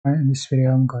In this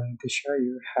video, I'm going to show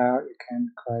you how you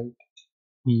can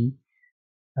create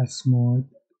a smooth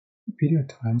video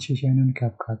transition in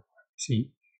CapCut.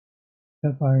 See,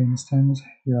 so for instance,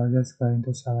 you are just going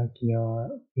to select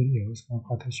your videos or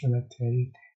photos to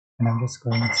edit, and I'm just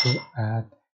going to add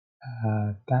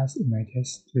task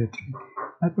images to the tree.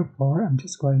 But before, I'm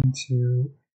just going to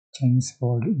change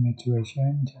for the image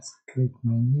duration. Just click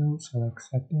menu, select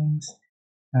settings,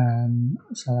 and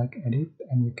select edit,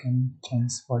 and you can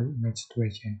change for the image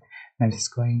duration. I'm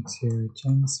just going to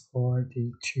change for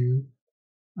the 2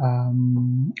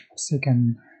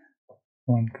 second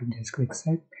one. Could just click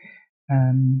save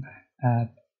and add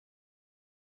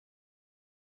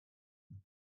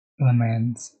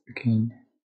elements again.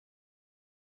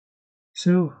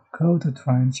 So go to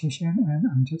transition, and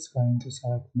I'm just going to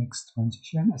select mix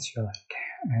transition as you like.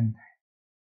 And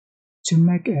to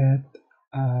make it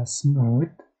smooth,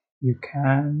 you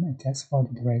can adjust for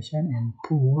the duration and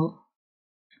pull.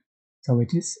 So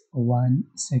it is 1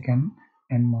 second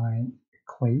in my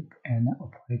clip, and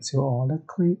apply to all the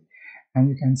clip, and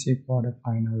you can see for the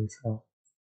final result.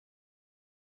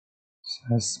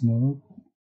 So smooth.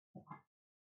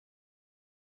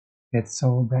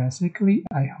 So basically,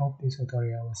 I hope this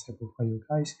tutorial was helpful for you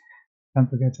guys. Don't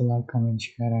forget to like, comment,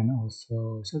 share, and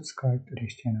also subscribe to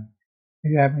this channel.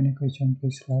 If you have any question,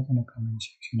 please leave in the comment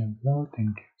section below.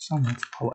 Thank you so much for watching.